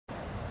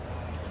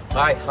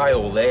Hi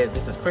all there,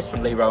 this is Chris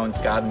from Rowans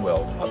Garden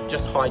World. I've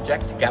just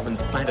hijacked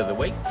Gavin's plant of the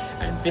week,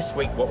 and this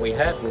week what we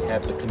have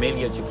the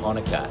Camellia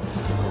Japonica.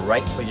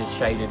 Great for your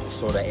shaded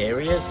sort of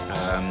areas,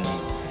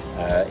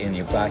 in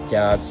your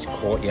backyards,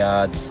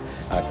 courtyards,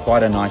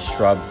 quite a nice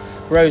shrub.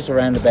 Grows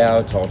around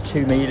about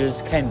 2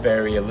 meters, can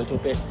vary a little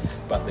bit,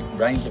 but the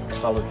range of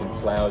colours and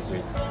flowers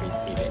is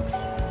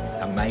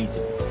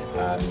amazing.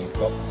 You've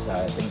got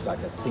things like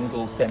a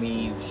single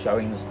semi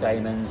showing the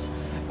stamens,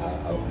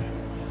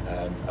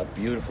 a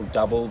beautiful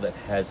double that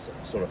has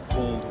sort of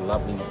full,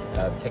 lovely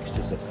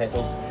textures of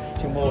petals,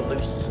 to more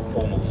loose,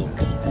 formal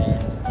looks,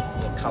 and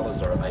the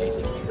colours are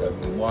amazing. You go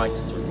from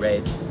whites to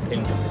reds to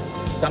pinks.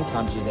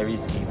 Sometimes there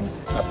is even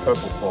a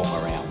purple form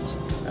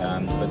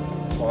around, but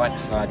quite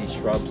hardy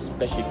shrubs,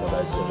 especially for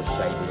those sort of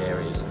shaded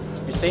areas.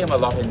 You see them a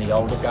lot in the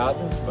older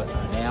gardens, but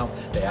now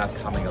they are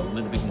coming a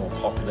little bit more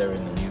popular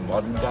in the new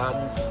modern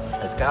gardens.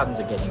 As gardens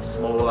are getting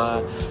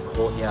smaller,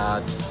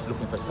 courtyards,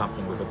 looking for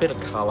something with a bit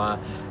of colour,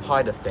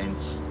 high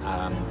defence,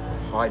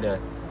 high to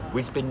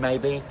whiz-bin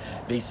maybe,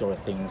 these sort of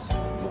things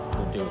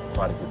will do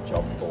quite a good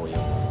job for you.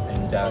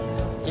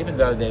 And even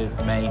though they're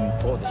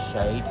made for the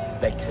shade,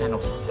 they can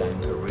also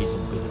stand a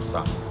reasonable bit of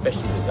sun,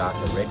 especially the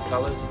darker red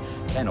colours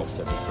can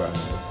also be grown in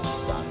the full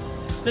sun.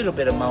 A little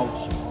bit of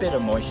mulch, a bit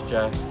of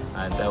moisture,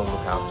 and they'll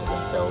look after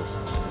themselves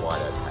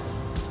quite okay.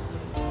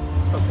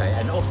 Okay,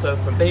 and also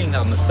from being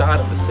on the start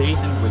of the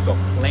season, we've got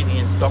plenty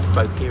in stock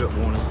both here at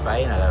Warners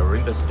Bay and at our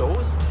Rimba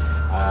stores.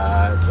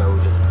 So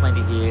there's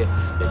plenty here.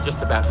 They're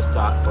just about to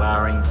start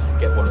flowering.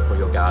 Get one for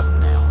your garden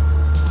now.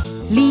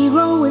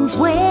 Rowans,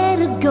 where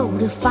to go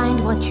to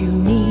find what you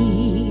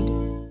need.